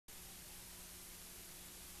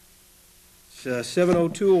It's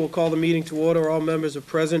 7:02. We'll call the meeting to order. All members are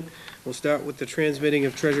present. We'll start with the transmitting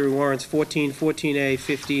of Treasury warrants 14, 14A,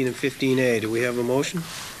 15, and 15A. Do we have a motion?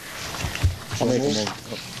 I'll make a motion.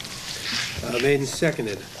 Made and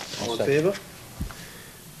seconded. All in favor?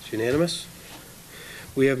 It's unanimous.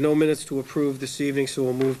 We have no minutes to approve this evening, so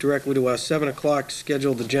we'll move directly to our 7 o'clock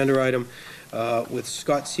scheduled agenda item with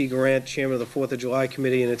Scott C. Grant, Chairman of the 4th of July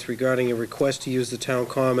Committee, and it's regarding a request to use the town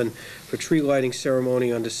common for tree lighting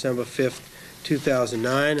ceremony on December 5th,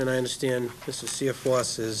 2009. And I understand Mrs.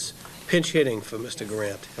 Searfoss is pinch hitting for Mr.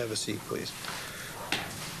 Grant. Have a seat, please.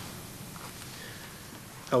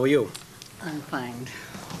 How are you? I'm fine.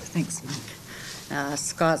 Thanks, Mike.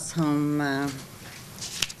 Scott's home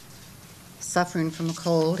suffering from a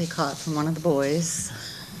cold he caught from one of the boys.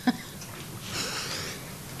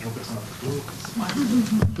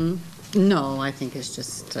 No, I think it's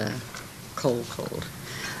just cold.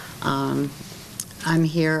 I'm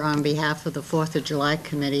here on behalf of the 4th of July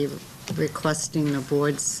Committee requesting the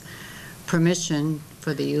board's permission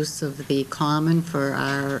for the use of the common for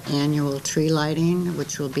our annual tree lighting,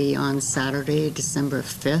 which will be on Saturday, December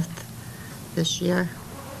 5th this year.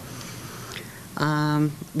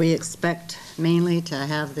 We expect mainly to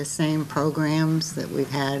have the same programs that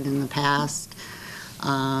we've had in the past,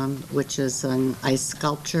 which is an ice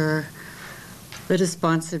sculpture that is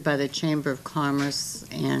sponsored by the Chamber of Commerce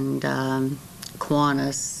and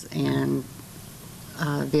Kiwanis and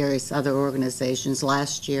various other organizations.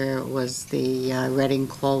 Last year it was the Reading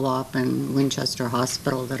Co-op and Winchester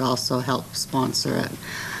Hospital that also helped sponsor it.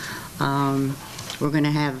 We're going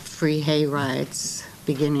to have free hay rides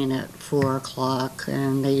beginning at 4 o'clock,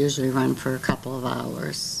 and they usually run for a couple of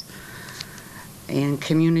hours. And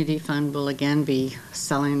Community Fund will again be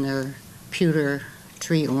selling their pewter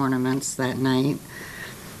tree ornaments that night.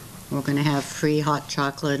 We're going to have free hot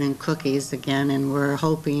chocolate and cookies again, and we're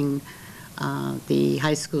hoping the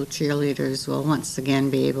high school cheerleaders will once again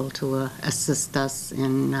be able to assist us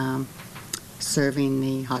in serving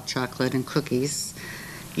the hot chocolate and cookies.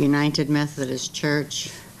 United Methodist Church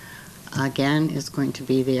again is going to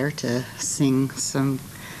be there to sing some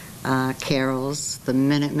carols. The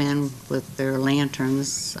Minutemen with their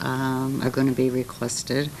lanterns are going to be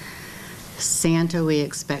requested. Santa we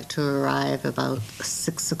expect to arrive about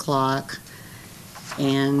 6 o'clock,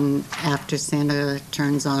 and after Santa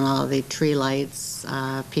turns on all the tree lights,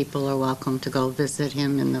 people are welcome to go visit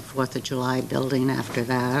him in the 4th of July building after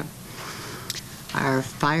that. Our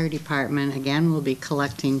fire department, again, will be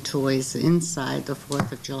collecting toys inside the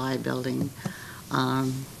 4th of July building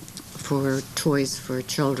for toys for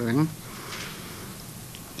children.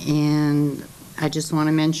 And I just want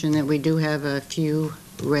to mention that we do have a few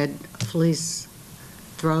red fleece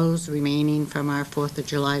throws remaining from our 4th of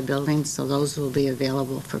July building, so those will be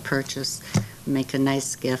available for purchase. Make a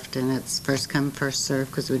nice gift, and it's first come, first serve,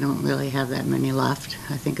 because we don't really have that many left.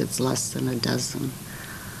 I think it's less than a dozen.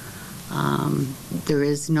 There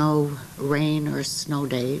is no rain or snow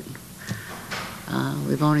date.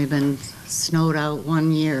 We've only been snowed out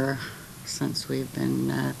 1 year since we've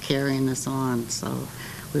been carrying this on, so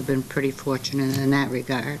we've been pretty fortunate in that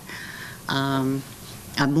regard.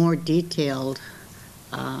 A more detailed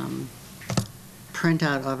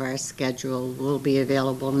printout of our schedule will be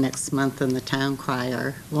available next month in the Town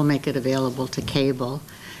Crier. We'll make it available to cable.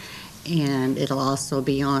 And it'll also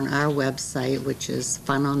be on our website, which is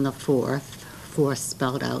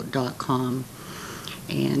funonthefourth.com.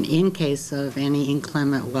 And in case of any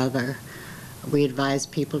inclement weather, we advise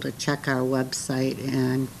people to check our website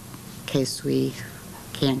in case we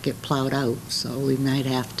can't get plowed out. So we might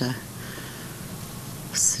have to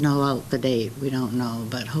snow out the date. We don't know,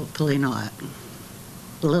 but hopefully not.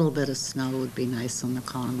 A little bit of snow would be nice on the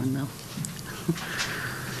common, though.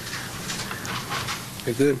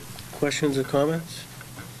 Very good. Questions or comments?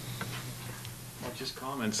 Well, just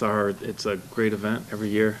comments are, it's a great event every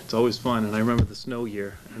year. It's always fun, and I remember the snow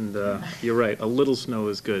year, and you're right, a little snow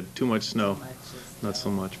is good. Too much snow, not so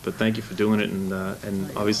much. But thank you for doing it, and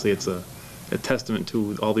obviously it's a testament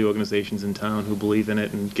to all the organizations in town who believe in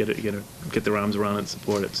it and get their arms around it and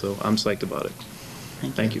support it. So I'm psyched about it.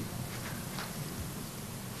 Thank you.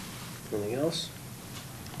 Anything else?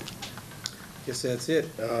 Guess that's it.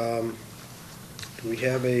 Do we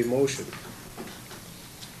have a motion?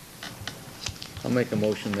 I'll make a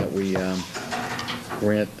motion that we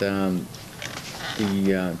grant the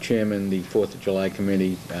chairman, the 4th of July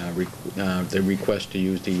committee, the request to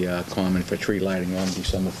use the common for tree lighting on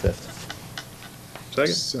December 5th.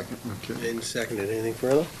 Second. Second, okay. Made and seconded. Anything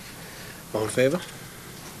further? All in favor?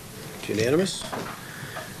 It's unanimous.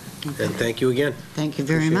 And thank you again. Thank you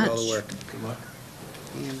very Appreciate much. all the work. Good luck.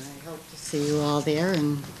 And I hope to see you all there,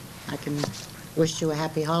 and I can wish you a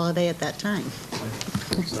happy holiday at that time.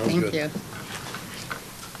 Thank good. you.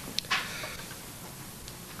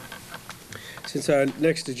 Since our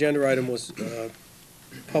next agenda item was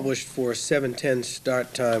published for 7:10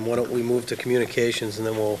 start time, why don't we move to communications, and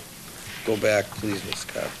then we'll go back, please, Ms.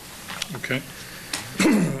 Scott. Okay.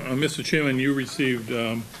 Mr. Chairman, you received,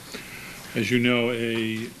 as you know,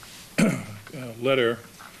 a letter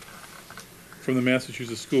from the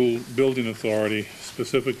Massachusetts School Building Authority,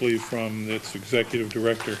 specifically from its Executive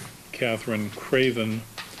Director, Catherine Craven,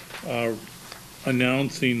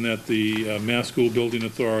 announcing that the Mass School Building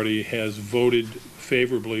Authority has voted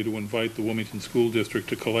favorably to invite the Wilmington School District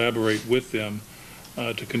to collaborate with them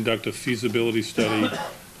to conduct a feasibility study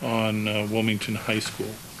on Wilmington High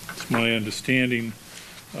School. It's my understanding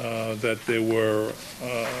that there were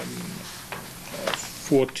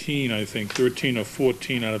 14, I think, 13 or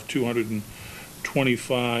 14 out of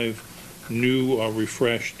 225 new or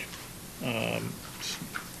refreshed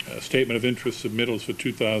statement of interest submittals for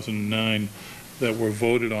 2009 that were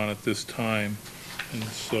voted on at this time. And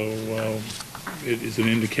so it is an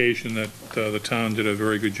indication that the town did a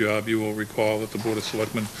very good job. You will recall that the Board of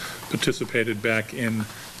Selectmen participated back in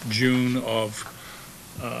June of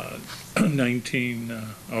June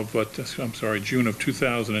of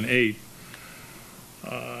 2008.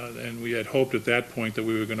 And we had hoped at that point that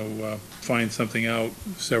we were going to find something out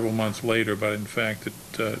several months later, but in fact it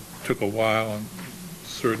took a while, and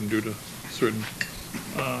due to certain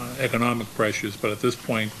economic pressures. But at this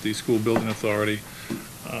point, the School Building Authority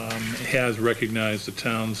has recognized the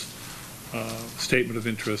town's statement of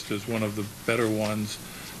interest as one of the better ones,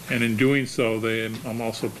 and in doing so, I'm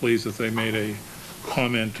also pleased that they made a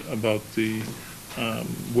comment about the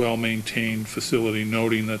well-maintained facility,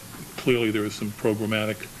 noting that clearly there is some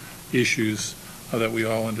programmatic issues that we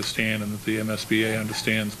all understand and that the MSBA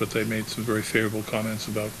understands, but they made some very favorable comments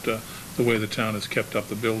about the way the town has kept up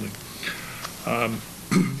the building.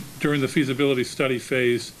 During the feasibility study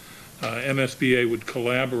phase, MSBA would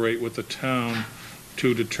collaborate with the town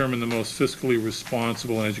to determine the most fiscally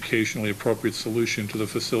responsible and educationally appropriate solution to the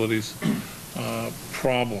facility's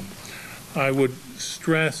problem. I would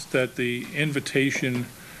stress that the invitation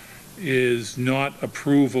is not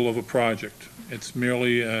approval of a project. It's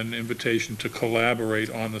merely an invitation to collaborate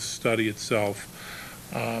on the study itself,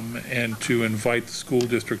 and to invite the school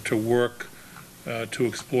district to work to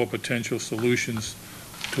explore potential solutions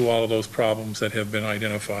to all of those problems that have been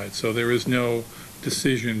identified. So there is no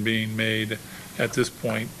decision being made at this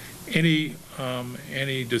point. Any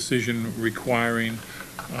decision requiring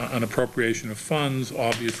an appropriation of funds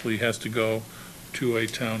obviously has to go to a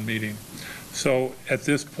town meeting. So at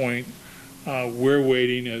this point, we're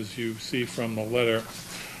waiting, as you see from the letter,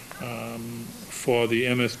 for the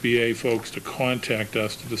MSBA folks to contact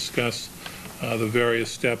us to discuss the various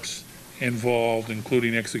steps involved,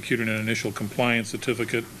 including executing an initial compliance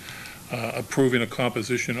certificate, approving a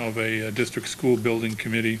composition of a district school building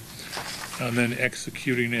committee, and then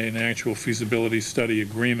executing an actual feasibility study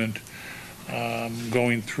agreement,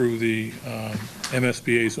 going through the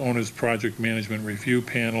MSBA's Owner's Project Management Review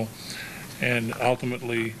Panel, and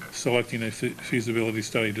ultimately selecting a feasibility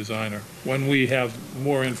study designer. When we have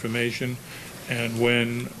more information and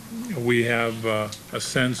when we have a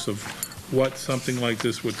sense of what something like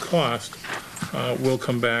this would cost, we'll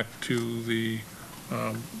come back to the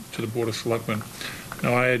Board of Selectmen.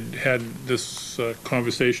 Now, I had this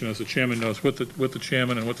conversation, as the chairman knows, with the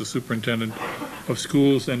chairman and with the superintendent of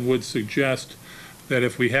schools, and would suggest that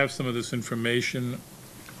if we have some of this information,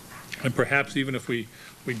 and perhaps even if we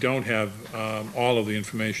don't have all of the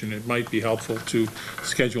information, it might be helpful to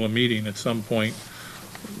schedule a meeting at some point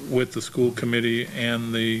with the school committee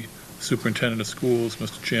and the superintendent of schools,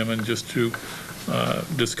 Mr. Chairman, just to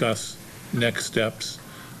discuss next steps.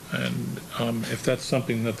 And if that's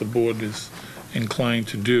something that the board is inclined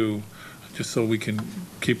to do, just so we can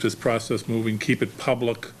keep this process moving, keep it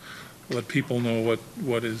public, let people know what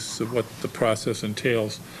the process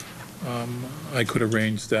entails. I could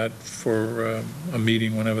arrange that for a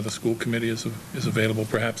meeting whenever the school committee is available,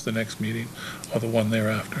 perhaps the next meeting or the one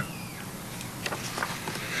thereafter.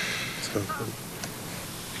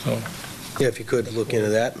 So, Yeah, if you could look into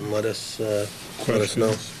that and let us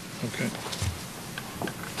know. Okay.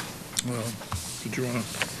 Well, did you want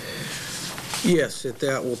to? Yes, at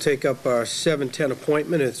that, we'll take up our 7:10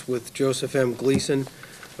 appointment. It's with Joseph M. Gleason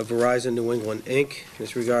of Verizon New England, Inc.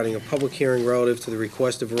 It's regarding a public hearing relative to the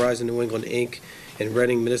request of Verizon New England, Inc. and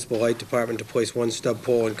Reading Municipal Light Department to place one stub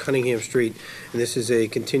pole on Cunningham Street. And this is a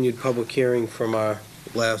continued public hearing from our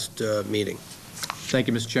last meeting. Thank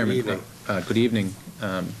you, Mr. Chairman. Good evening. Good evening.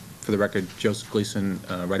 For the record, Joseph Gleason,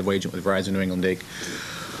 right-of-way agent with Verizon New England, Inc.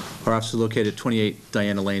 Our office is located at 28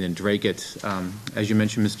 Diana Lane in Dracut. As you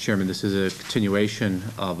mentioned, Mr. Chairman, this is a continuation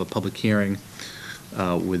of a public hearing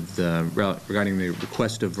regarding the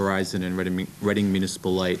request of Verizon and Reading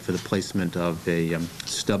Municipal Light for the placement of a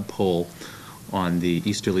stub pole on the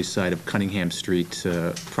easterly side of Cunningham Street,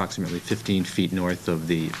 approximately 15 feet north of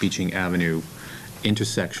the Beeching Avenue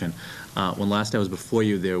intersection. When last I was before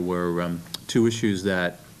you, there were two issues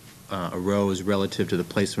that arose relative to the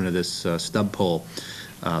placement of this stub pole.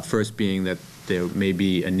 First being that there may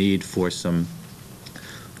be a need for some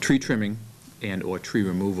tree trimming and or tree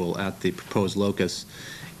removal at the proposed locus.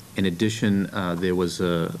 In addition, there was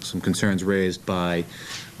some concerns raised by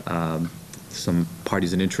some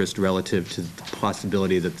parties in interest relative to the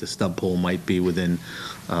possibility that the stub pole might be within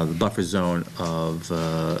the buffer zone of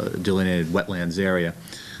delineated wetlands area.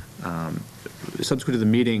 Subsequent to the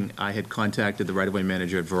meeting, I had contacted the right-of-way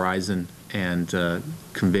manager at Verizon and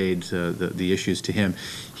conveyed the issues to him.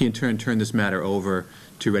 He in turn turned this matter over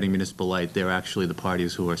to Reading Municipal Light. They're actually the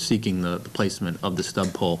parties who are seeking the placement of the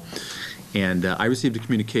stub pole. And I received a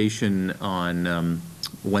communication on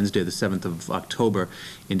Wednesday, the 7th of October,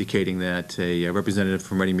 indicating that a representative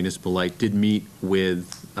from Reading Municipal Light did meet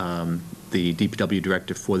with the DPW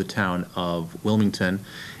director for the town of Wilmington.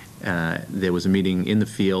 There was a meeting in the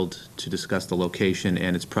field to discuss the location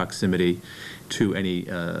and its proximity to any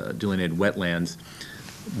delineated wetlands.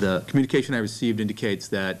 The communication I received indicates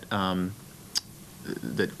that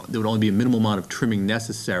that there would only be a minimal amount of trimming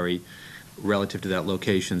necessary relative to that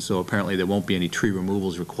location, so apparently there won't be any tree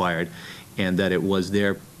removals required, and that it was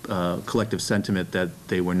their collective sentiment that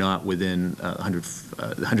they were not within the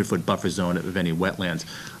 100-foot buffer zone of any wetlands.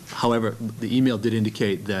 However, the email did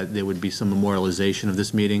indicate that there would be some memorialization of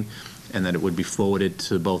this meeting and that it would be forwarded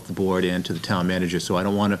to both the board and to the town manager. So I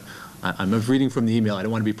don't want to, I'm reading from the email, I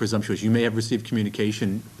don't want to be presumptuous. You may have received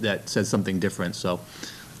communication that says something different, so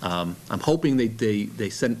I'm hoping they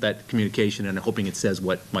sent that communication, and I'm hoping it says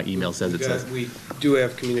what my email says it says. We do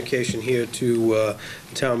have communication here to the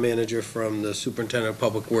town manager from the superintendent of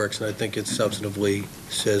public works, and I think it substantively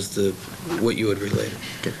says what you had related.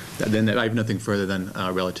 Okay. Then I have nothing further than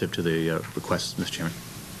relative to the request, Mr. Chairman.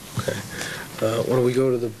 Okay. Why don't we go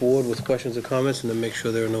to the board with questions or comments, and then make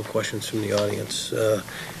sure there are no questions from the audience.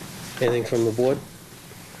 Anything from the board?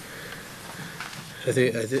 I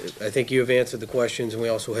think you have answered the questions, and we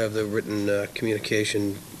also have the written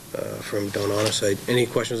communication from Don Onisite. Any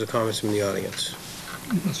questions or comments from the audience?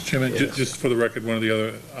 Mr. Chairman, Yes. just for the record, one of the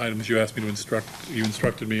other items you asked me to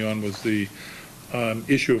instructed me on was the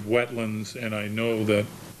issue of wetlands, and I know that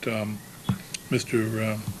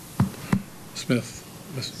Mr. Smith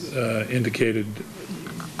indicated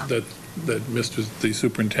that the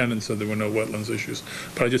superintendent said there were no wetlands issues,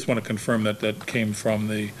 but I just want to confirm that that came from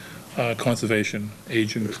the conservation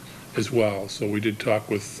agent as well. So we did talk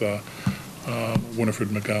with Winifred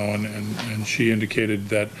McGowan, and she indicated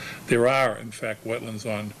that there are, in fact, wetlands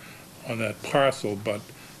on that parcel, but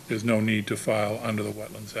there's no need to file under the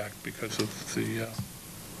Wetlands Act because of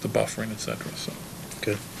the buffering, et cetera. So.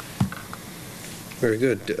 Good. Very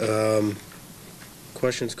good.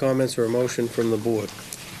 Questions, comments, or a motion from the board?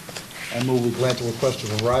 I move we grant the request of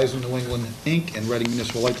Verizon New England, Inc. and Reading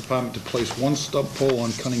Municipal Light Department to place one stub pole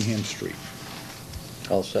on Cunningham Street.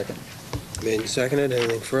 I'll second. Made and seconded.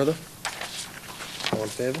 Anything further? All in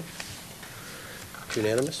favor? It's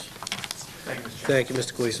unanimous. Thank you,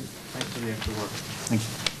 Mr. Gleason. Thanks for the extra work. Thank you.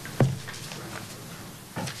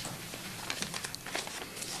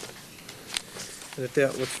 And at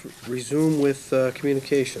that, let's resume with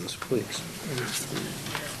communications, please.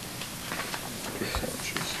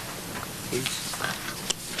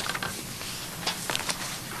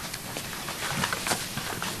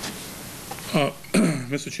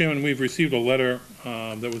 Mr. Chairman, we've received a letter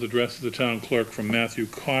that was addressed to the town clerk from Matthew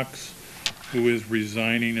Cox, who is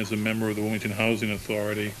resigning as a member of the Wilmington Housing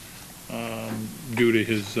Authority due to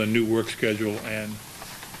his new work schedule and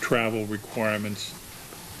travel requirements.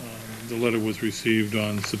 The letter was received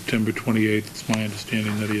on September 28th. It's my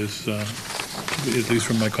understanding that he is, at least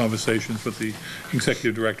from my conversations with the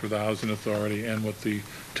executive director of the Housing Authority and with the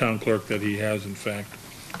town clerk, that he has, in fact,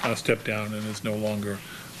 stepped down and is no longer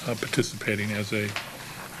participating as a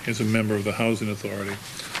member of the Housing Authority.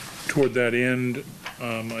 Toward that end,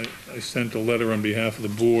 I sent a letter on behalf of the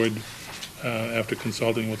board after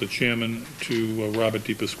consulting with the chairman to Robert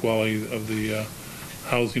D. Pasquale of the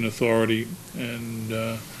Housing Authority,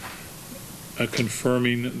 and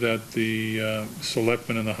confirming that the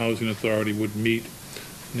Selectmen and the Housing Authority would meet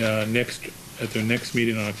at their next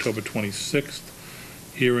meeting on October 26th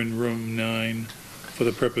here in room 9 for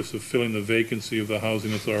the purpose of filling the vacancy of the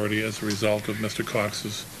Housing Authority as a result of Mr.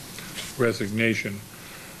 Cox's resignation.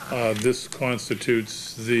 This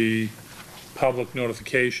constitutes the public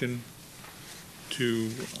notification to,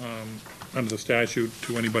 under the statute,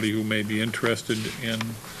 to anybody who may be interested in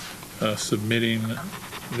submitting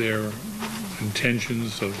their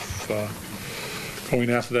intentions of going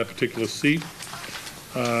after that particular seat.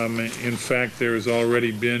 In fact, there has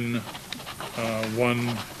already been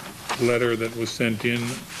one letter that was sent in,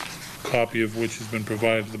 copy of which has been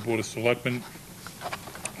provided to the Board of Selectmen,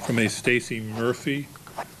 from a Stacy Murphy,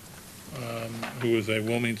 who is a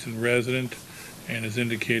Wilmington resident, and has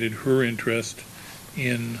indicated her interest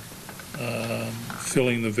in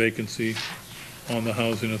filling the vacancy on the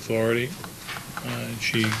Housing Authority. And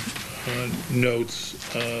she notes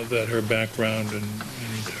that her background and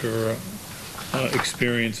her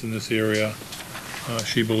experience in this area,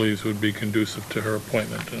 she believes would be conducive to her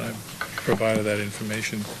appointment, and I've provided that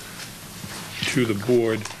information to the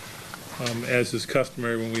board. As is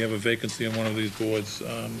customary when we have a vacancy on one of these boards,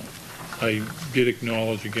 I did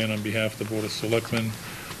acknowledge again on behalf of the Board of Selectmen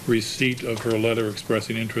receipt of her letter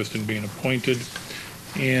expressing interest in being appointed,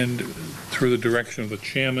 and through the direction of the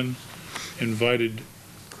chairman, invited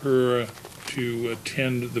her to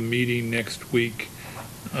attend the meeting next week,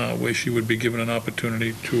 where she would be given an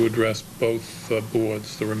opportunity to address both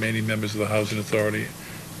boards, the remaining members of the Housing Authority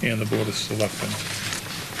and the Board of Selectmen.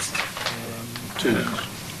 2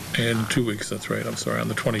 weeks. In 2 weeks, that's right, I'm sorry, on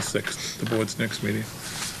the 26th, the board's next meeting.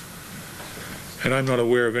 And I'm not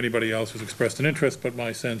aware of anybody else who's expressed an interest, but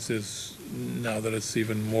my sense is, now that it's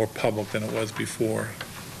even more public than it was before,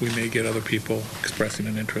 we may get other people expressing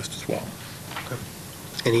an interest as well.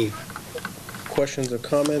 Any questions or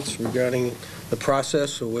comments regarding the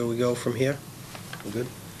process or where we go from here? We're good?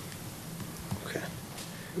 Okay.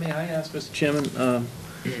 May I ask, Mr. Chairman,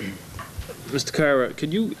 Mr. Kara,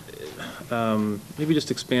 could you maybe just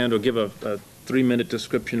expand or give a 3-minute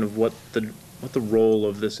description of what the role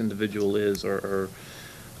of this individual is, or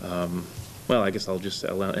well, I guess I'll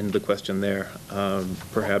end the question there.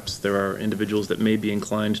 Perhaps there are individuals that may be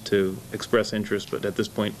inclined to express interest, but at this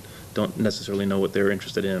point don't necessarily know what they're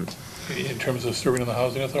interested in. In terms of serving on the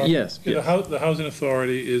Housing Authority? Yes. Yeah, the Housing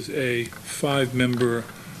Authority is a 5-member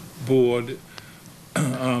board.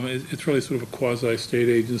 It's really sort of a quasi-state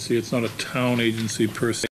agency. It's not a town agency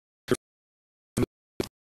per se.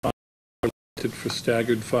 For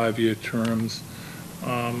staggered 5-year terms,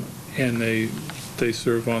 and they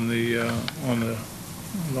serve on the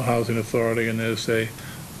Housing Authority, and there's a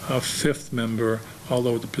 5th member,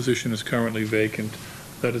 although the position is currently vacant,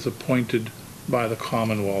 that is appointed by the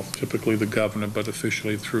Commonwealth, typically the governor, but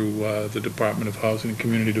officially through the Department of Housing and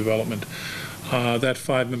Community Development. That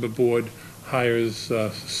 5-member board hires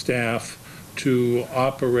staff to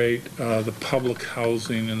operate the public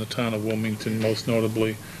housing in the town of Wilmington, most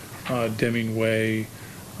notably Deming Way,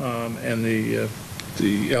 and the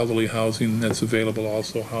elderly housing that's available,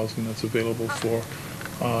 also housing that's available for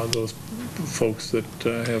those folks that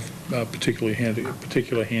have particular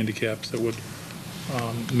handicaps that would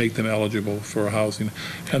make them eligible for housing.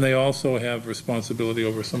 And they also have responsibility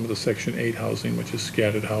over some of the Section 8 housing, which is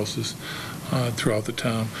scattered houses throughout the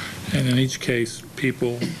town. And in each case,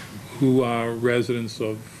 people who are residents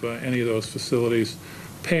of any of those facilities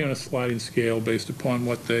pay on a sliding scale based upon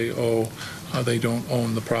what they owe. They don't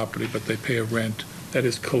own the property, but they pay a rent that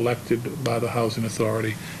is collected by the Housing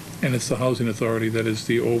Authority. And it's the Housing Authority that is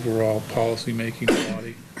the overall policy-making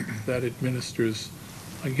body that administers,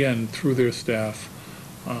 again, through their staff,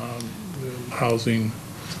 housing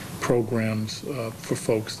programs for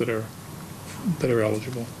folks that are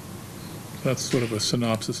eligible. That's sort of a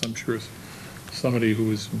synopsis. I'm sure somebody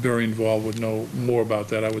who is very involved would know more about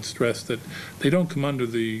that. I would stress that they don't come under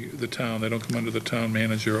the town. They don't come under the town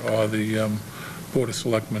manager or the Board of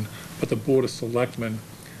Selectmen, but the Board of Selectmen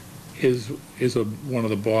is one of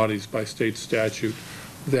the bodies by state statute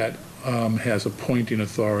that has appointing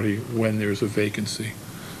authority when there's a vacancy.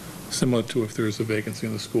 Similar to if there's a vacancy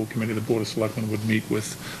in the school committee, the Board of Selectmen would meet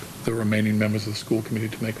with the remaining members of the school committee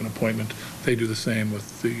to make an appointment. They do the same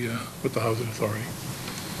with the Housing Authority.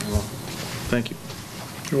 Thank you.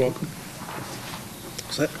 You're welcome.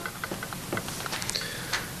 Is that?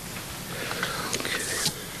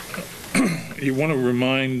 You want to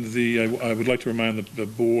remind I would like to remind the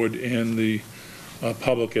board and the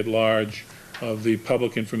public at large of the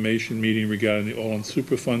public information meeting regarding the Olin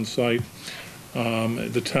Superfund site.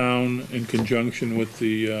 The town, in conjunction with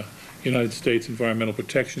the United States Environmental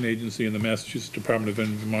Protection Agency and the Massachusetts Department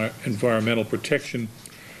of Environmental Protection,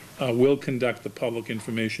 will conduct the public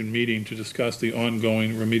information meeting to discuss the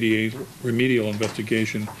ongoing remedial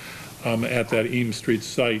investigation at that Eames Street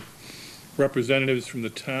site. Representatives from the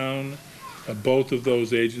town Both of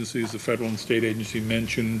those agencies, the federal and state agency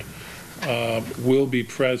mentioned, will be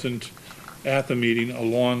present at the meeting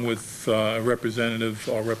along with a representative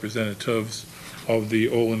or representatives of the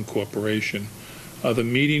Olin Corporation. The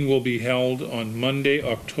meeting will be held on Monday,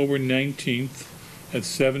 October 19th at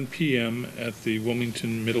 7 p.m. at the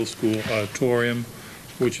Wilmington Middle School Auditorium,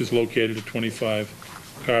 which is located at 25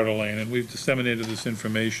 Carter Lane. And we've disseminated this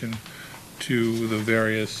information to the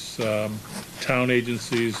various town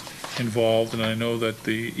agencies involved, and I know that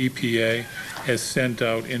the EPA has sent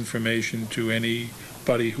out information to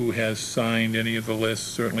anybody who has signed any of the lists,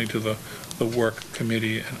 certainly to the work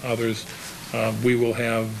committee and others. We will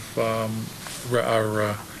have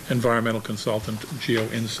our environmental consultant, Geo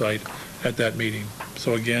Insight, at that meeting.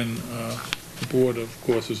 So again, the board, of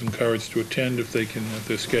course, is encouraged to attend if they can, if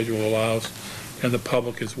their schedule allows, and the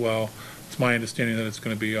public as well. It's my understanding that it's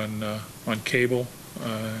going to be on cable,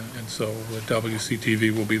 and so the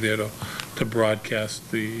WCTV will be there to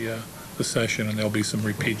broadcast the session, and there'll be some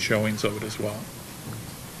repeat showings of it as well.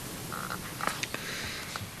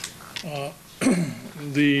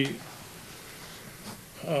 The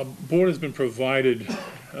board has been provided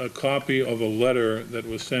a copy of a letter that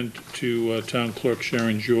was sent to Town Clerk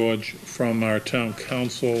Sharon George from our Town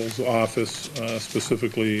Council's office.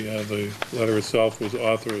 Specifically, the letter itself was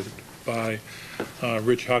authored by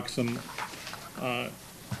Rich Huxham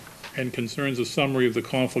and concerns a summary of the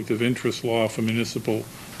conflict of interest law for municipal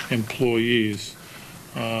employees.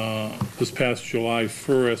 This past July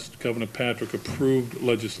 1st, Governor Patrick approved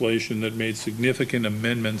legislation that made significant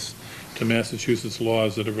amendments to Massachusetts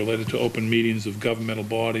laws that are related to open meetings of governmental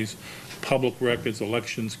bodies, public records,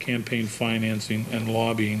 elections, campaign financing, and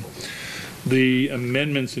lobbying. The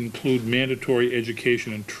amendments include mandatory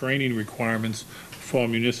education and training requirements for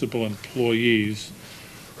municipal employees.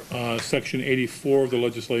 Section 84 of the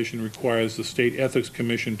legislation requires the State Ethics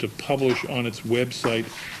Commission to publish on its website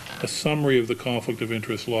a summary of the conflict of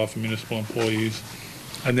interest law for municipal employees,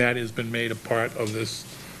 and that has been made a part of this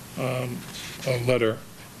letter.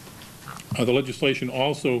 The legislation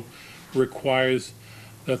also requires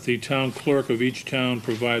that the town clerk of each town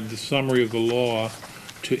provide the summary of the law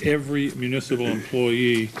to every municipal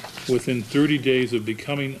employee within 30 days of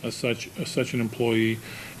becoming such an employee,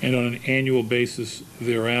 and on an annual basis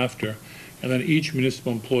thereafter. And then each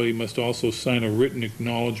municipal employee must also sign a written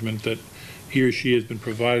acknowledgement that he or she has been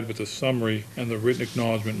provided with a summary, and the written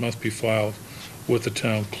acknowledgement must be filed with the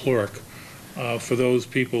town clerk. For those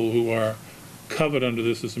people who are covered under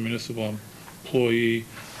this as a municipal employee,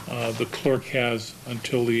 the clerk has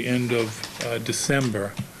until the end of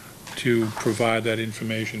December to provide that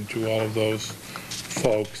information to all of those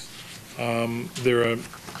folks. There are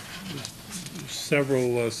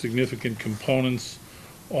several significant components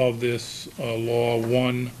of this law.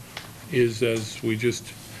 One is, as we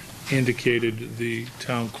just indicated, the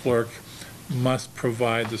town clerk must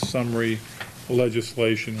provide the summary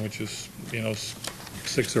legislation, which is,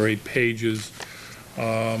 6 or 8 pages,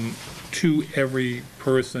 to every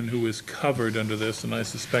person who is covered under this, and I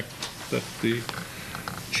suspect that the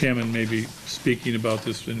chairman may be speaking about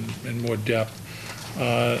this in more depth.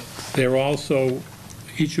 They're also,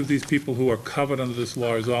 each of these people who are covered under this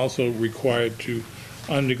law is also required to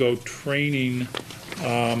undergo training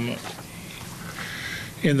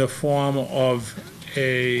in the form of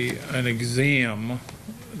an exam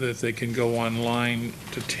that they can go online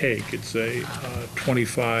to take. It's a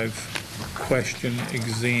 25-question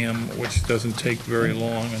exam, which doesn't take very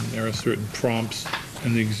long, and there are certain prompts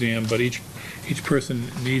in the exam, but each person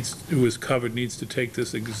who is covered needs to take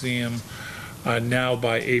this exam now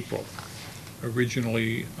by April.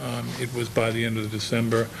 Originally, it was by the end of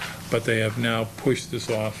December, but they have now pushed this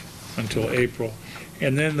off until April.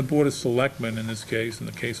 And then the Board of Selectmen, in this case, in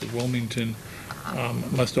the case of Wilmington,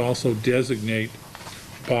 must also designate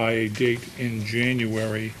by a date in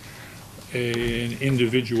January an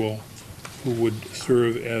individual who would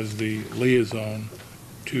serve as the liaison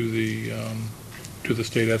to the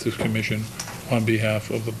State Ethics Commission on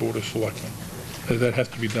behalf of the Board of Selectmen. That has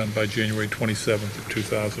to be done by January 27th of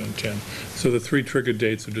 2010. So the 3 trigger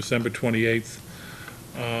dates are December 28th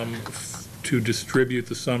to distribute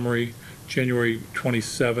the summary, January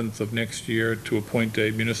 27th of next year to appoint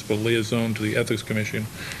a municipal liaison to the Ethics Commission,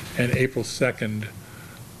 and April 2nd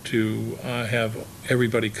to have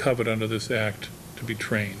everybody covered under this act to be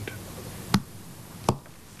trained.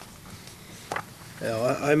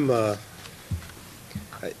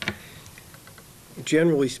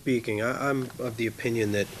 Generally speaking, I'm of the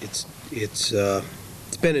opinion that it's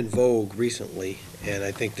been in vogue recently, and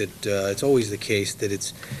I think that it's always the case that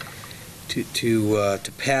it's to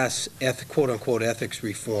pass quote-unquote ethics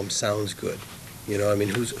reform sounds good. You know, I mean,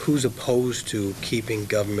 who's opposed to keeping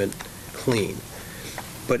government clean?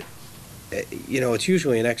 But, you know, it's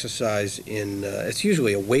usually an exercise in, it's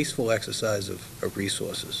usually a wasteful exercise of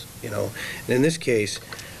resources, you know? And in this case,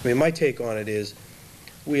 I mean, my take on it is,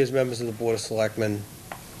 we as members of the Board of Selectmen,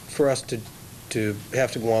 for us to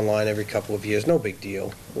have to go online every couple of years, no big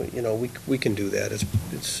deal. You know, we can do that.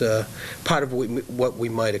 It's part of what we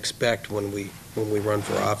might expect when we run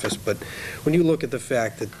for office. But when you look at the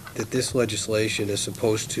fact that this legislation is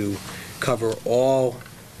supposed to cover all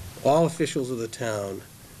officials of the town,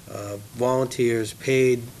 volunteers,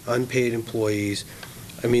 paid, unpaid employees,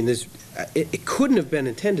 I mean, it couldn't have been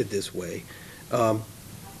intended this way.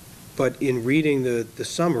 But in reading the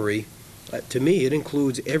summary, to me, it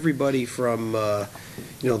includes everybody from,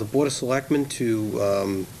 you know, the Board of Selectmen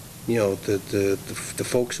to, you know, the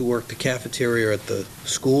folks who work the cafeteria at the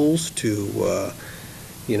schools to,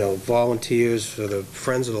 you know, volunteers for the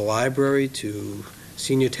Friends of the Library to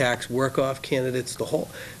senior tax work-off candidates, the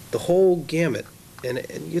whole gamut. And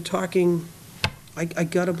you're talking, I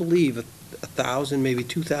gotta believe, 1,000, maybe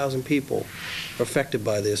 2,000 people are affected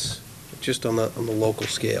by this, just on the local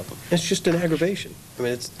scale. It's just an aggravation. I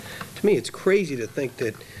mean, to me, it's crazy to think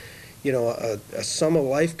that, you know, a summer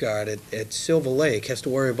lifeguard at Silver Lake has to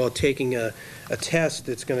worry about taking a test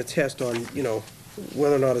that's going to test on, you know,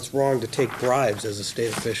 whether or not it's wrong to take bribes as a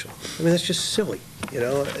state official. I mean, that's just silly, you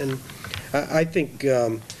know. And I think,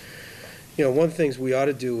 you know, one of the things we ought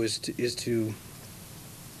to do is to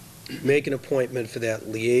make an appointment for that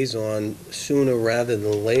liaison sooner rather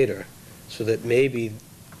than later, so that maybe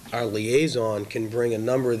our liaison can bring a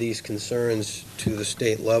number of these concerns to the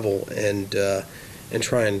state level and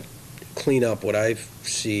try and clean up what I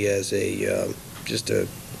see as just a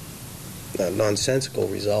nonsensical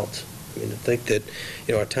result. I mean, to think that,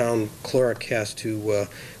 you know, our town clerk has to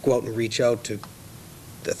go out and reach out to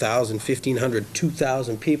 1,000, 1,500,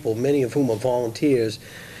 2,000 people, many of whom are volunteers,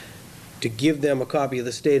 to give them a copy of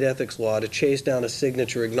the state ethics law, to chase down a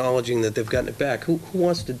signature acknowledging that they've gotten it back. Who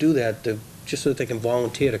wants to do that just so that they can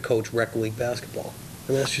volunteer to coach rec league basketball?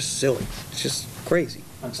 I mean, that's just silly. It's just crazy.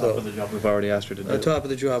 On top of the job we've already asked her to do. On top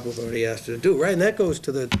of the job we've already asked her to do, right? And that goes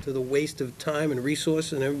to the waste of time and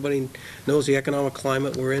resources, and everybody knows the economic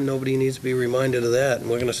climate we're in. Nobody needs to be reminded of that.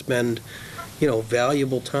 And we're going to spend, you know,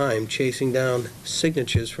 valuable time chasing down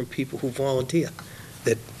signatures from people who volunteer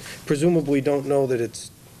that presumably don't know that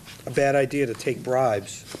it's a bad idea to take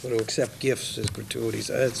bribes or to accept gifts as gratuities.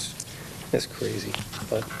 That's crazy.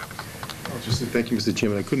 But I'll just say thank you, Mr.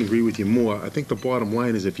 Chairman. I couldn't agree with you more. I think the bottom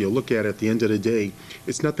line is, if you look at it at the end of the day,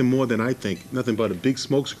 it's nothing more than, I think, nothing but a big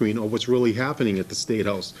smokescreen of what's really happening at the State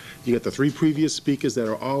House. You got the 3 previous speakers that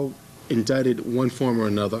are all indicted in one form or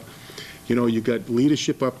another. You know, you got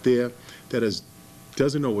leadership up there that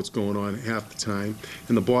doesn't know what's going on half the time.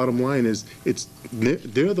 And the bottom line is,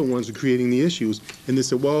 they're the ones who are creating the issues. And they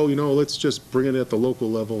said, well, you know, let's just bring it at the local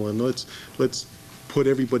level and let's put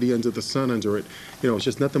everybody under the sun under it. You know, it's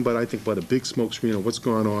just nothing but, I think, but a big smokescreen of what's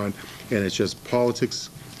going on, and it's just politics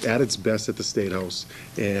at its best at the State House.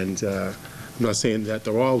 And I'm not saying that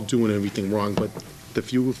they're all doing everything wrong, but the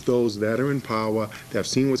few of those that are in power, that have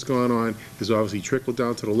seen what's going on, has obviously trickled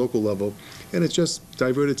down to the local level, and it's just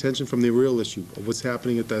diverted attention from the real issue of what's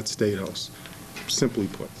happening at that State House, simply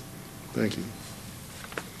put. Thank you.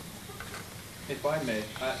 If I may,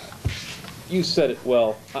 you said it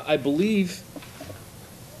well. I believe,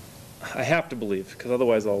 I have to believe, because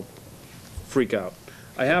otherwise I'll freak out.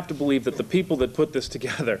 I have to believe that the people that put this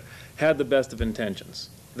together had the best of intentions,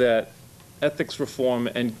 that ethics reform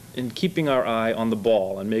and in keeping our eye on the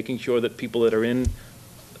ball and making sure that people that are in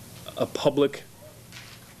a public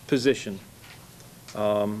position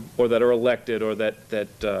or that are elected or that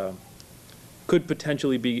could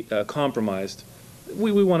potentially be compromised,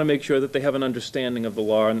 we want to make sure that they have an understanding of the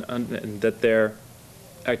law and that they're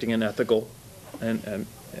acting in ethical and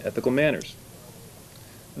ethical manners.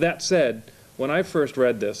 That said, when I first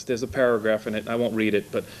read this, there's a paragraph in it, I won't read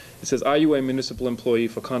it, but it says, are you a municipal employee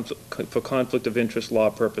for conflict of interest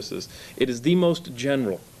law purposes? It is the most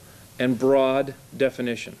general and broad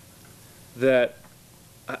definition that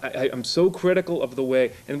I'm so critical of the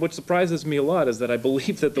way, and what surprises me a lot is that I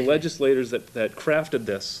believe that the legislators that crafted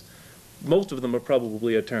this, most of them are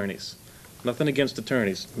probably attorneys. Nothing against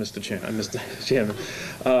attorneys, Mr. Chairman.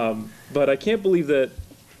 But I can't believe that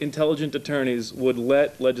intelligent attorneys would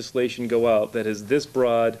let legislation go out that is this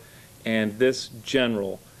broad and this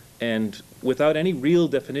general and without any real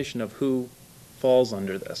definition of who falls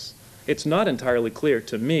under this. It's not entirely clear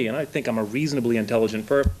to me, and I think I'm a reasonably intelligent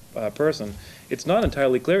person, it's not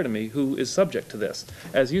entirely clear to me who is subject to this.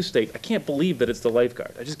 As you state, I can't believe that it's the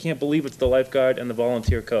lifeguard. I just can't believe it's the lifeguard and the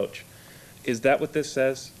volunteer coach. is that what this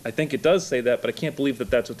says? I think it does say that, but I can't believe that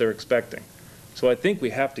that's what they're expecting. So I think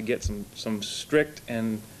we have to get some strict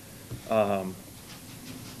and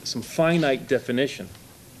some finite definition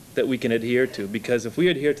that we can adhere to, because if we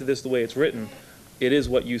adhere to this the way it's written, it is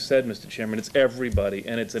what you said, Mr. Chairman, it's everybody,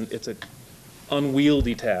 and it's an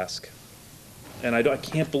unwieldy task. And I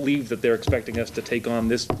can't believe that they're expecting us to take on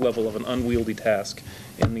this level of an unwieldy task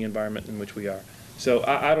in the environment in which we are. So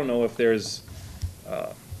I don't know if there's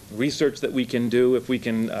research that we can do, if we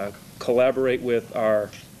can collaborate with our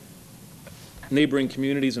neighboring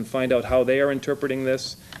communities and find out how they are interpreting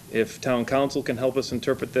this, if town council can help us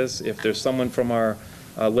interpret this, if there's someone from our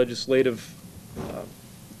legislative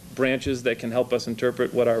branches that can help us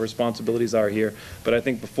interpret what our responsibilities are here. But I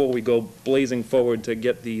think before we go blazing forward to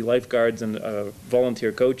get the lifeguards and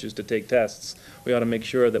volunteer coaches to take tests, we ought to make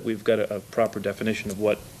sure that we've got a proper definition of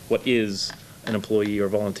what is an employee or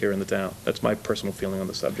volunteer in the town. That's my personal feeling on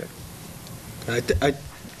the subject.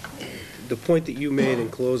 The point that you made in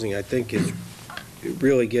closing, I think, it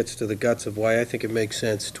really gets to the guts of why I think it makes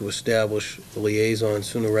sense to establish a liaison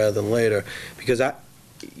sooner rather than later. Because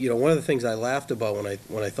one of the things I laughed about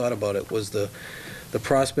when I thought about it was the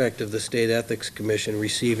prospect of the State Ethics Commission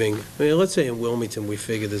receiving, let's say in Wilmington we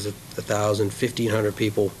figure there's 1,000, 1,500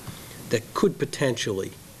 people that could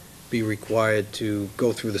potentially be required to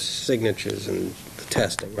go through the signatures and the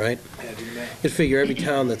testing, right? You figure every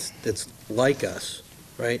town that's like us,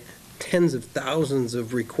 right? Tens of thousands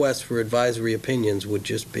of requests for advisory opinions would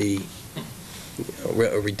just be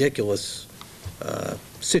a ridiculous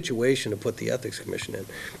situation to put the Ethics Commission in.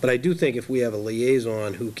 But I do think if we have a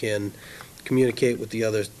liaison who can communicate with the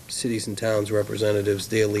other cities and towns representatives,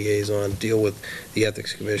 their liaison, deal with the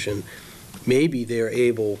Ethics Commission, maybe they're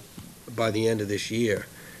able, by the end of this year,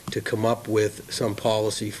 to come up with some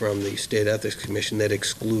policy from the State Ethics Commission that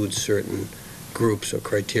excludes certain groups or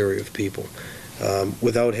criteria of people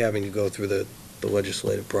without having to go through the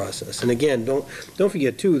legislative process. And again, don't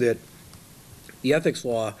forget, too, that the ethics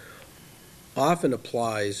law often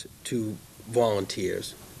applies to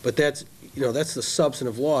volunteers, but that's the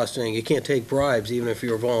substantive law saying you can't take bribes even if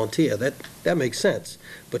you're a volunteer. That makes sense.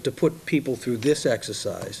 But to put people through this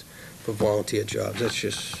exercise for volunteer jobs,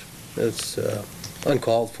 that's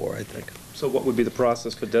uncalled for, I think. So what would be the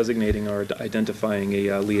process for designating or identifying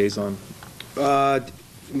a liaison?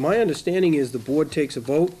 My understanding is the board takes a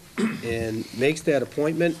vote and makes that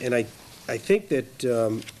appointment, and I think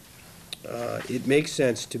that it makes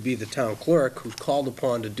sense to be the town clerk who's called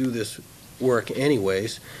upon to do this work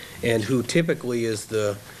anyways, and who typically is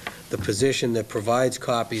the position that provides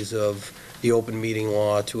copies of the open meeting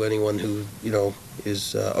law to anyone who,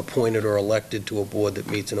 is appointed or elected to a board that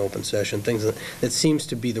meets in open session. Things that seems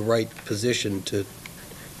to be the right position to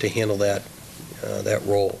handle that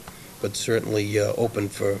role, but certainly open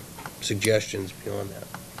for suggestions beyond that.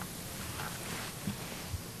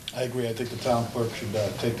 I agree. I think the town clerk should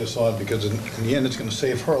take this on, because in the end, it's going to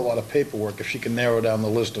save her a lot of paperwork if she can narrow down the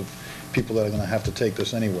list of people that are going to have to take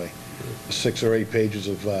this anyway. 6 or 8 pages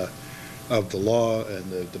of the law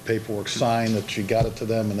and the paperwork signed that she got it to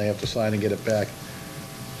them and they have to sign and get it back.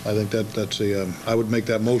 I think that's I would make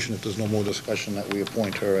that motion if there's no more discussion, that we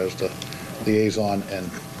appoint her as the liaison and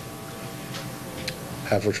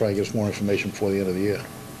have her try and get us more information before the end of the year.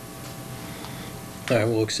 All right,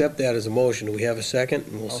 we'll accept that as a motion. Do we have a second?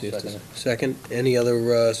 And we'll see if there's a second. Any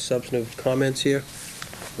other substantive comments here?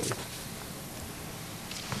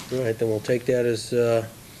 All right, then we'll take that as a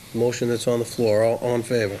motion that's on the floor. All in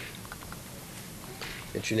favor?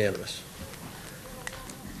 It's unanimous.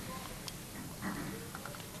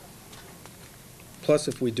 Plus,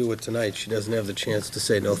 if we do it tonight, she doesn't have the chance to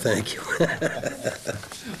say no thank you.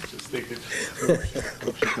 Just thinking.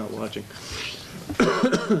 Hope she's not watching.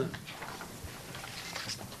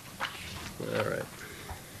 All right.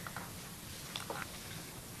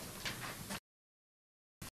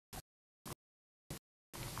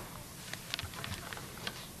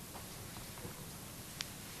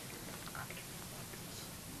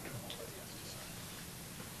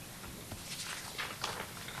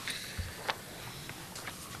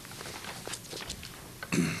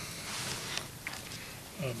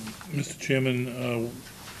 Mr. Chairman,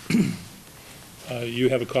 you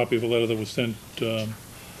have a copy of a letter that was sent to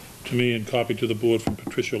me and copied to the board from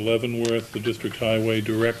Patricia Leavenworth, the District Highway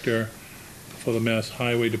Director for the Mass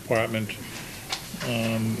Highway Department,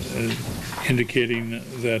 indicating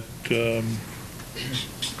that the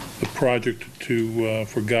project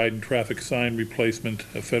for guide and traffic sign replacement,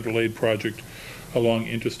 a federal aid project along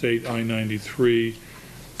Interstate I-93,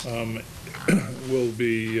 will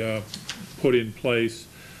be put in place.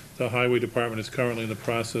 the Highway Department is currently in the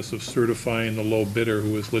process of certifying the low bidder,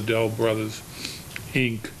 who is Liddell Brothers,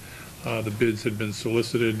 Inc. The bids had been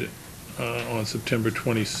solicited on September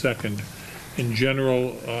 22nd. In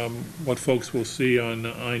general, what folks will see on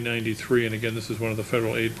I-93, and again, this is one of the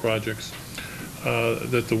federal aid projects,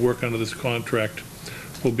 that the work under this contract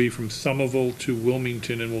will be from Somerville to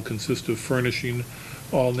Wilmington and will consist of furnishing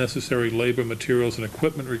all necessary labor, materials, and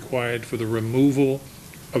equipment required for the removal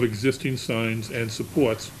of existing signs and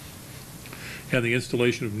supports and the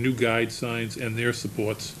installation of new guide signs and their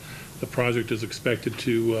supports. The project is expected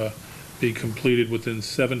to be completed within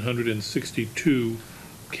 762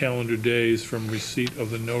 calendar days from receipt of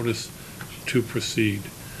the notice to proceed.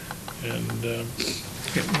 And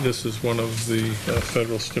this is one of the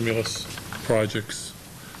federal stimulus projects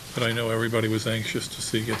that I know everybody was anxious to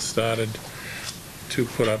see get started, to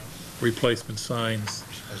put up replacement signs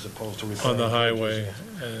As opposed to on the repairing highway,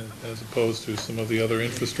 as opposed to some of the other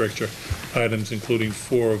infrastructure items, including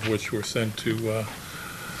 4 of which were sent to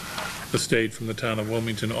the state from the town of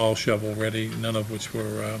Wilmington, all shovel-ready, none of which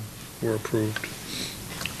were approved.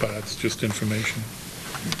 But it's just information.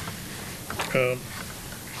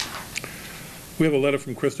 We have a letter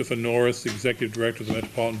from Christopher Norris, Executive Director of the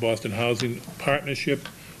Metropolitan Boston Housing Partnership,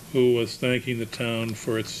 who was thanking the town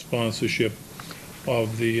for its sponsorship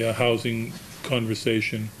of the Housing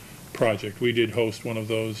Conversation Project. We did host one of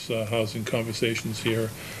those housing conversations here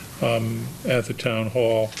at the town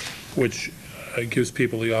hall, which gives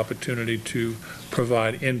people the opportunity to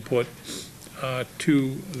provide input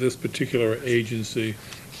to this particular agency,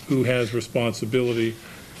 who has responsibility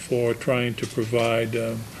for trying to provide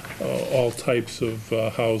all types of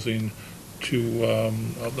housing to a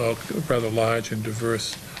rather large and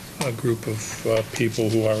diverse group of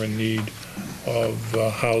people who are in need of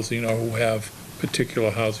housing or who have particular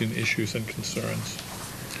housing issues and concerns.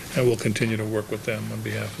 And we'll continue to work with them on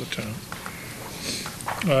behalf of the town.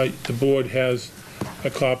 The board has a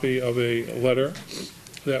copy of a letter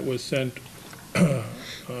that was sent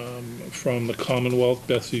from the Commonwealth,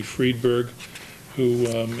 Bessie Friedberg, who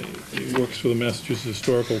works for the Massachusetts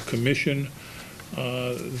Historical Commission,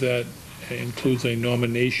 that includes a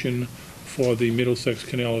nomination for the Middlesex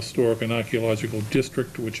Canal Historic and Archaeological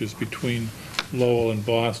District, which is between Lowell and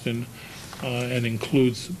Boston, and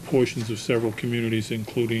includes portions of several communities,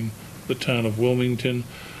 including the town of Wilmington.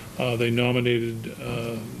 They nominated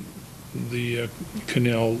the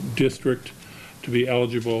Canal District to be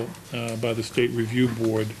eligible by the State Review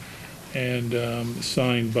Board and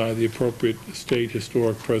signed by the appropriate state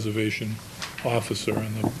historic preservation officer,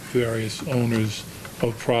 and the various owners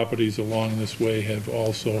of properties along this way have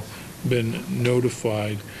also been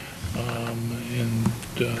notified, and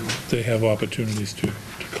they have opportunities to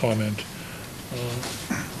comment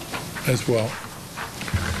as well.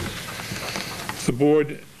 The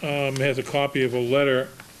board has a copy of a letter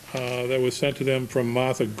that was sent to them from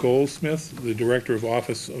Martha Goldsmith, the Director of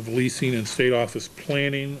Office of Leasing and State Office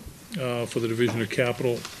Planning for the Division of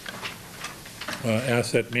Capital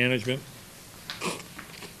Asset Management,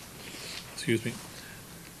 excuse me,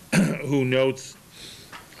 who notes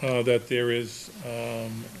that there is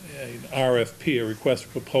an RFP, a request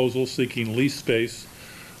for proposal, seeking lease space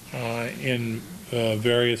in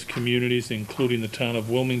various communities, including the town of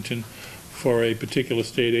Wilmington, for a particular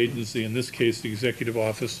state agency, in this case, the Executive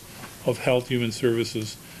Office of Health, Human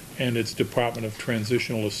Services, and its Department of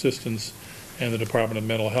Transitional Assistance and the Department of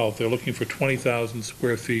Mental Health. They're looking for 20,000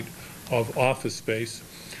 square feet of office space.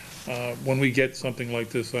 When we get something like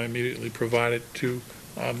this, I immediately provide it to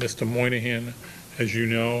Mr. Moynihan, as you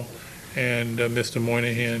know, and Mr.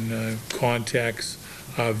 Moynihan contacts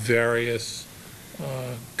various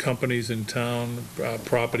companies in town,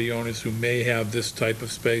 property owners who may have this type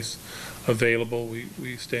of space available.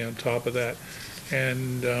 We stay on top of that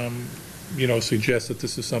and, you know, suggest that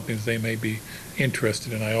this is something that they may be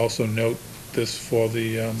interested in. I also note this for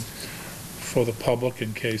the public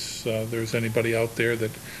in case there's anybody out there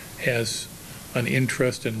that has an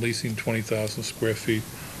interest in leasing 20,000 square feet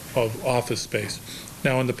of office space.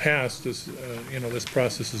 Now, in the past, this, you know, this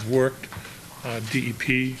process has worked.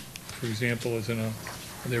 DEP, for example, is in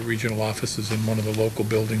their regional offices in one of the local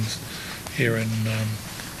buildings here in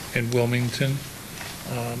Wilmington.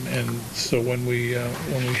 And so when we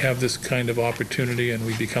have this kind of opportunity and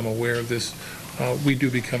we become aware of this, we do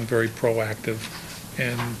become very proactive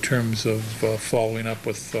in terms of following up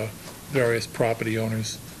with various property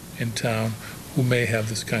owners in town who may have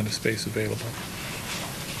this kind of space available.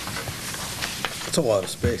 That's a lot of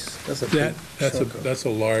space. That's a big chunk of That's a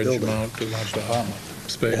large building. amount of Large department.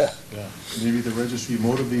 space. Yeah. Maybe the registry of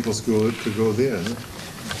motor vehicles could go there, huh?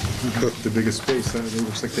 The biggest space, it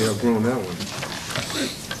looks like they outgrown that one.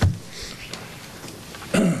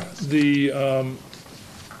 The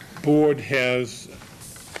board has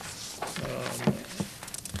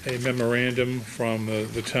a memorandum from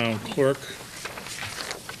the town clerk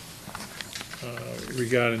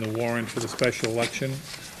regarding the warrant for the special election.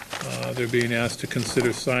 They're being asked to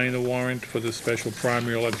consider signing the warrant for the special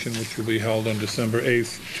primary election, which will be held on December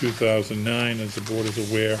 8th, 2009. As the board is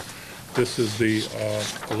aware, this is the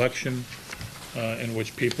election in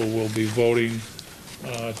which people will be voting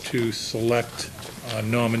to select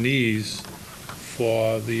nominees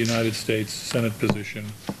for the United States Senate position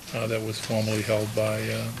that was formerly held by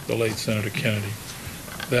the late Senator Kennedy.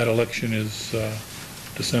 That election is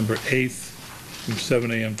December 8th from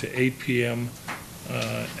 7 a.m. to 8 p.m.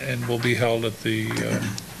 And will be held at the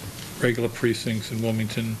regular precincts in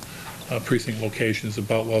Wilmington, precinct locations, the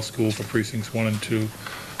Boutwell School for precincts 1 and 2,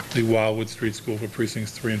 the Wildwood Street School for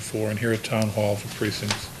precincts 3 and 4, and here at Town Hall for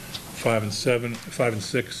precincts 5 and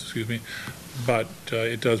 6, excuse me. But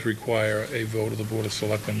it does require a vote of the Board of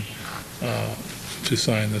Selectmen to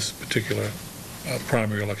sign this particular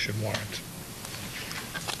primary election warrant.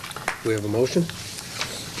 We have a motion?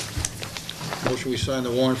 Motion we sign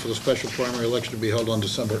the warrant for the special primary election to be held on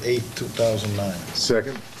December 8th, 2009.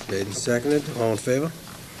 Second? Made and seconded. All in favor?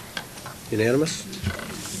 Unanimous?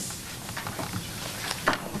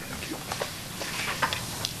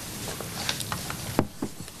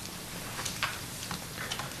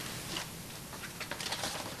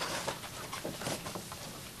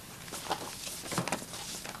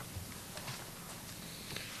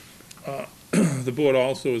 The board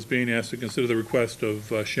also is being asked to consider the request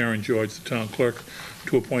of Sharon George, the town clerk,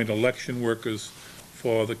 to appoint election workers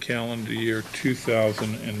for the calendar year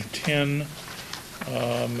 2010.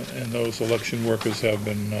 And those election workers have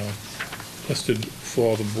been listed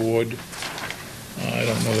for the board. I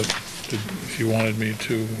don't know if you wanted me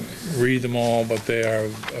to read them all, but they are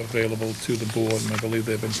available to the board, and I believe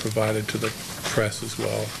they've been provided to the press as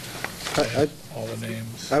well. All the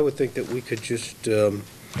names. I would think that we could just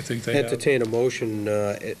I think they have. entertain a motion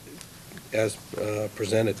as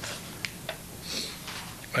presented.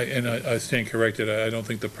 I stand corrected. I don't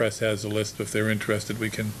think the press has a list. If they're interested, we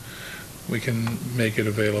can make it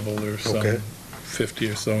available. There's Okay. some 50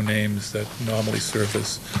 or so names that normally serve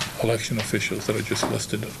as election officials that are just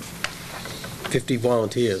listed. 50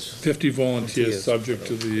 volunteers. 50 volunteers, Volunteers. subject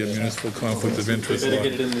to the municipal conflict of interest Better law.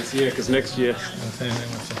 get it in this year, because next year,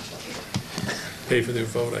 Pay for their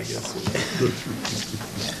vote, I guess.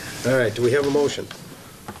 All right, do we have a motion?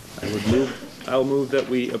 I'll move that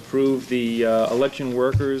we approve the election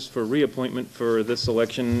workers for reappointment for this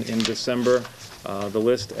election in December, the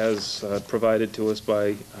list as provided to us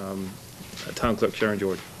by Town Clerk Sharon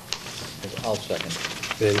George. I'll second.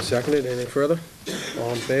 Made and seconded. Any further?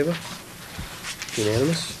 All in favor?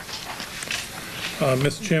 Unanimous?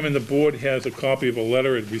 Mr. Chairman, the board has a copy of a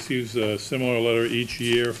letter. It receives a similar letter each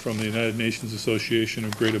year from the United Nations Association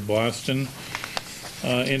of Greater Boston,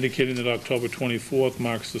 indicating that October 24th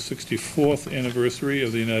marks the 64th anniversary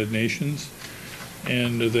of the United Nations,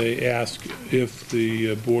 and they ask if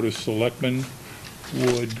the Board of Selectmen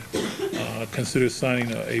would consider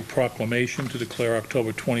signing a proclamation to declare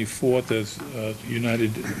October 24th as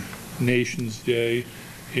United Nations Day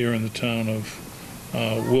here in the town of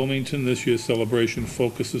Wilmington. This year's celebration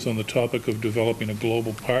focuses on the topic of developing a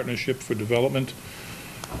global partnership for development,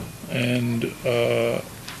 and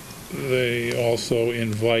they also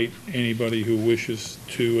invite anybody who wishes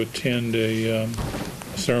to attend a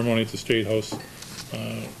ceremony at the State House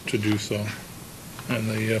to do so. And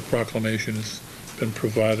the proclamation has been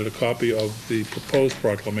provided, a copy of the proposed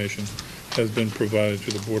proclamation has been provided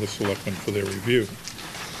to the Board of Selectmen for their review.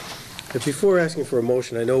 But before asking for a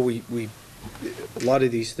motion, I know we a lot of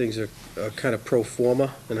these things are kind of pro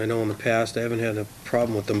forma, and I know in the past I haven't had a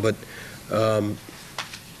problem with them, but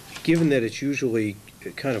given that it's usually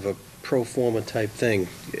kind of a pro forma type thing,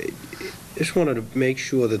 I just wanted to make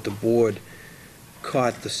sure that the board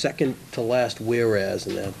caught the second to last whereas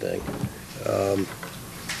in that thing.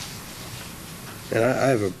 And I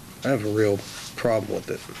have a real problem with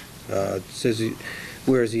it. It says,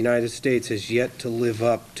 whereas the United States has yet to live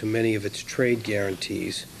up to many of its trade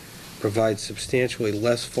guarantees, provides substantially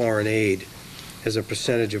less foreign aid as a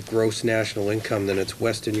percentage of gross national income than its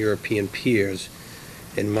Western European peers,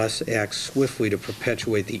 and must act swiftly to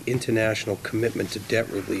perpetuate the international commitment to debt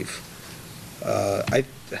relief. I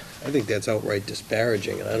think that's outright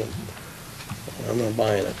disparaging, and I'm not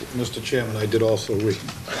buying it. Mr. Chairman, I did also read.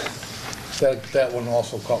 That one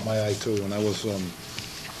also caught my eye too, and I was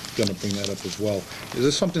going to bring that up as well. Is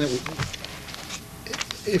this something that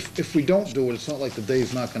if we don't do it, it's not like the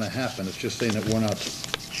day's not going to happen. It's just saying that we're not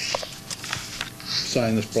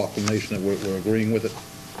signing this proclamation, that we're agreeing with it.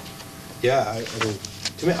 Yeah, I mean,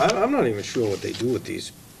 to me, I'm not even sure what they do with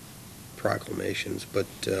these proclamations, but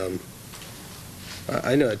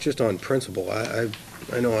I know, just on principle, I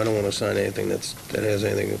know I don't want to sign anything that has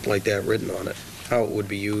anything like that written on it. How it would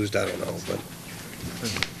be used, I don't know, but...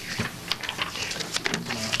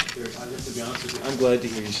 To be honest with you, I'm glad to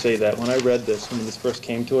hear you say that. When I read this, when this first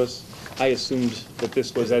came to us, I assumed that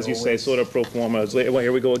this was, as you say, sort of pro forma. I was like, well,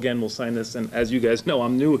 here we go again, we'll sign this, and as you guys know,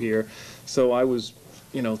 I'm new here, so I was,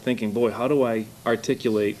 thinking, boy, how do I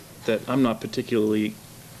articulate that I'm not particularly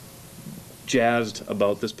jazzed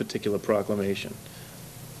about this particular proclamation?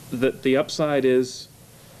 The upside is,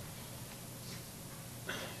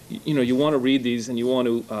 you want to read these and you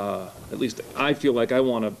want to, at least I feel like I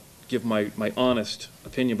want to give my honest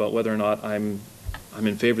opinion about whether or not I'm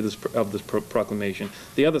in favor of this proclamation.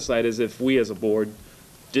 The other side is if we as a board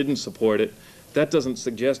didn't support it, that doesn't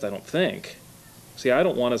suggest, I don't think. See, I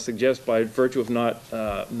don't want to suggest by virtue of not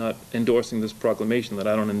endorsing this proclamation that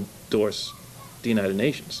I don't endorse the United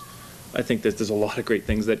Nations. I think that there's a lot of great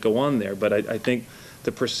things that go on there, but I think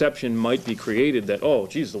the perception might be created that, oh,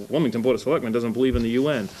 geez, the Wilmington Board of Selectmen doesn't believe in the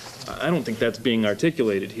UN. I don't think that's being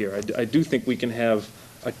articulated here. I do think we can have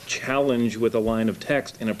a challenge with a line of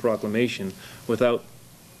text in a proclamation without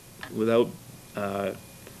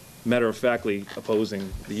matter-of-factly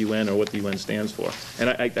opposing the UN or what the UN stands for. And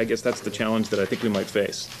I guess that's the challenge that I think we might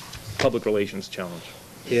face, public relations challenge.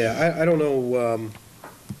 Yeah, I don't know,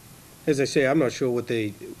 as I say, I'm not sure what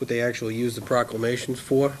they actually use the proclamations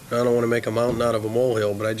for. I don't want to make a mountain out of a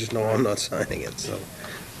molehill, but I just know I'm not signing it, so.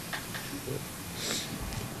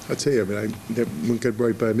 I'll tell you, that went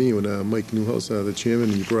right by me when Mike Newhouse, the chairman,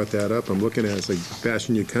 he brought that up. I'm looking at it, it's like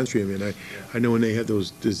bashing your country. I know when they had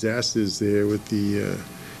those disasters there with the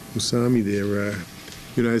Usami there,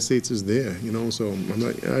 United States is there, so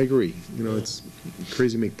I agree. It's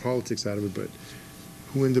crazy to make politics out of it, but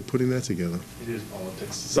who ended up putting that together? It is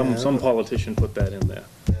politics. Some politician put that in there.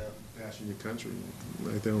 Bashing your country.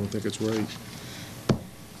 I don't think it's right.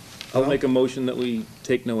 I'll make a motion that we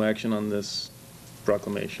take no action on this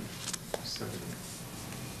proclamation.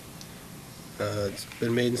 It's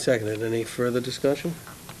been made and seconded. Any further discussion?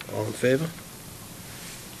 All in favor?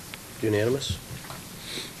 Unanimous?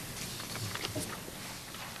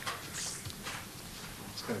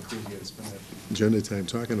 It's kind of crazy to spend that agenda time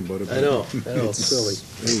talking about it. I know, it's silly.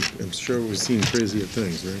 Hey, I'm sure we've seen crazier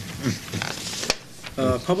things,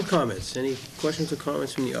 right? Public comments. Any questions or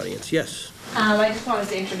comments from the audience? Yes. I just wanted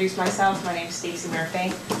to introduce myself. My name is Stacy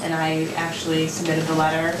Murphy, and I actually submitted the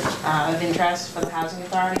letter of interest for the Housing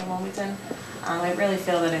Authority in Wilmington. I really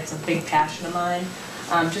feel that it's a big passion of mine.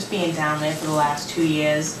 Just being down there for the last 2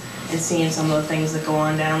 years and seeing some of the things that go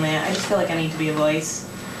on down there, I just feel like I need to be a voice.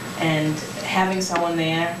 And having someone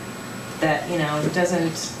there that,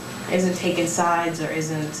 isn't taking sides or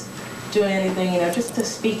isn't doing anything, just to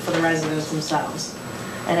speak for the residents themselves.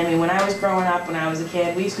 And when I was growing up, when I was a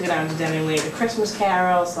kid, we used to go down to Demi Way to Christmas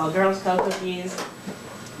Carol, sell Girl Scout cookies.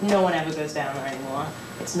 No one ever goes down there anymore.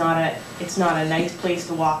 It's not a nice place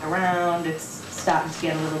to walk around. It's starting to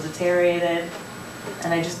get a little deteriorated.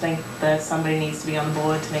 And I just think that somebody needs to be on the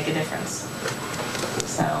board to make a difference.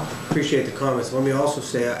 So. Appreciate the comments. Let me also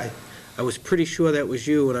say, I was pretty sure that was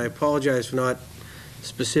you, and I apologize for not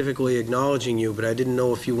specifically acknowledging you, but I didn't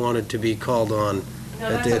know if you wanted to be called on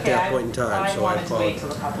at that point in time, so I apologize. I wanted to wait till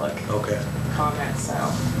the public comment, so.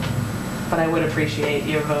 But I would appreciate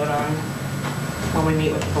your vote on when we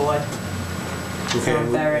meet with the board.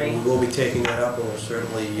 Okay, we'll be taking that up, and we'll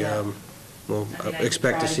certainly, we'll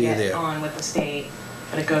expect to see you there. I try to get on with the state,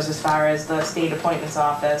 but it goes as far as the state appointments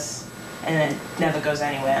office, and it never goes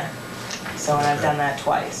anywhere. So, and I've done that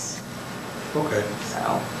twice. Okay.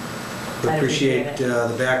 So. We appreciate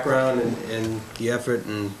the background and the effort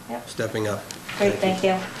and stepping up. Great, thank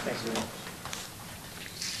you.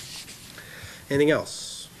 Anything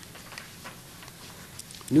else?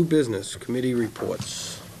 New business, committee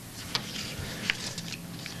reports.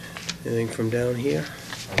 Anything from down here?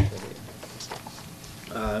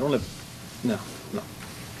 I don't have, no.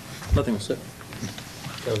 Nothing will sit.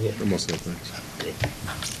 Down here. Almost all things.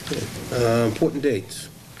 Important dates.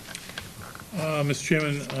 Mr.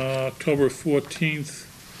 Chairman, October 14th,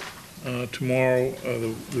 tomorrow,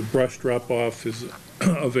 the brush drop-off is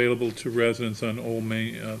available to residents on Old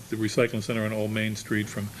Main, the recycling center on Old Main Street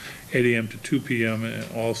from 8 a.m. to 2 p.m.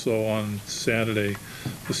 and also on Saturday,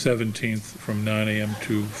 the 17th, from 9 a.m.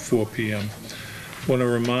 to 4 p.m. Want to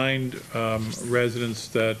remind residents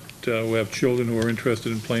that who have children who are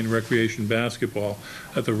interested in playing recreation basketball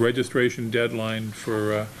that the registration deadline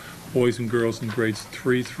for boys and girls in grades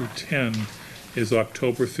 3 through 10 is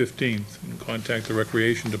October 15th. And contact the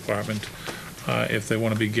Recreation Department If they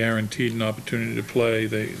want to be guaranteed an opportunity to play,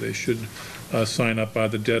 they should sign up by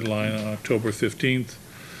the deadline on October 15th.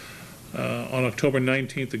 On October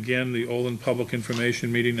 19th, again, the Olin Public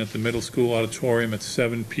Information Meeting at the Middle School Auditorium at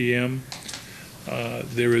 7 p.m.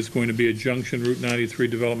 There is going to be a Junction Route 93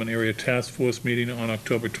 Development Area Task Force meeting on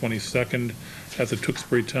October 22nd at the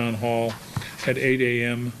Tewksbury Town Hall at 8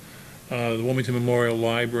 a.m. The Wilmington Memorial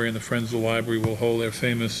Library and the Friends of the Library will hold their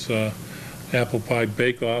famous apple pie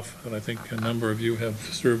bake-off, and I think a number of you have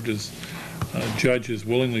served as judges,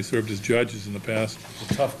 willingly served as judges in the past.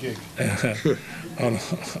 It's a tough gig.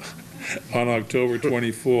 On October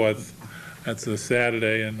 24th, that's a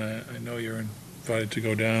Saturday, and I know you're invited to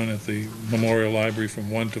go down at the Memorial Library from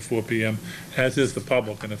 1 to 4 p.m., as is the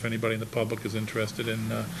public, and if anybody in the public is interested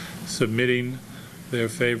in submitting their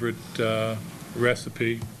favorite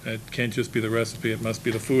recipe, it can't just be the recipe, it must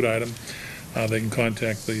be the food item, they can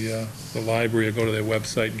contact the library or go to their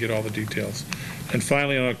website and get all the details. And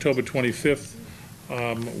finally, on October 25th,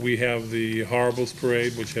 we have the Horribles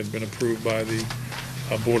Parade, which had been approved by the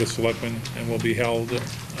Board of Selectmen and will be held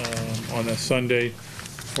on a Sunday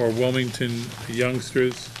for Wilmington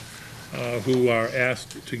youngsters who are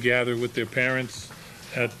asked to gather with their parents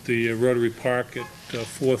at the Rotary Park at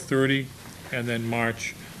 4:30 and then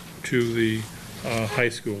march to the high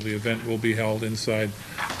school. The event will be held inside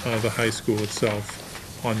the high school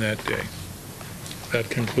itself on that day. That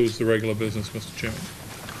concludes the regular business, Mr. Chairman.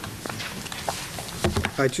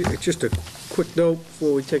 Just a quick note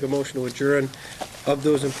before we take a motion to adjourn. Of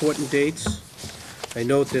those important dates, I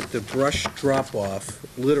note that the brush drop-off,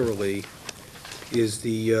 literally, is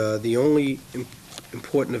the only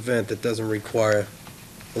important event that doesn't require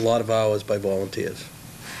a lot of hours by volunteers.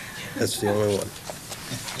 That's the only one.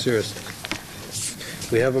 Seriously.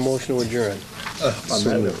 We have a motion to adjourn. On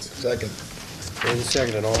that note. Second. Made and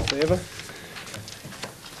seconded. All in favor?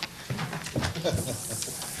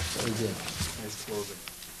 Very good. Nice closing.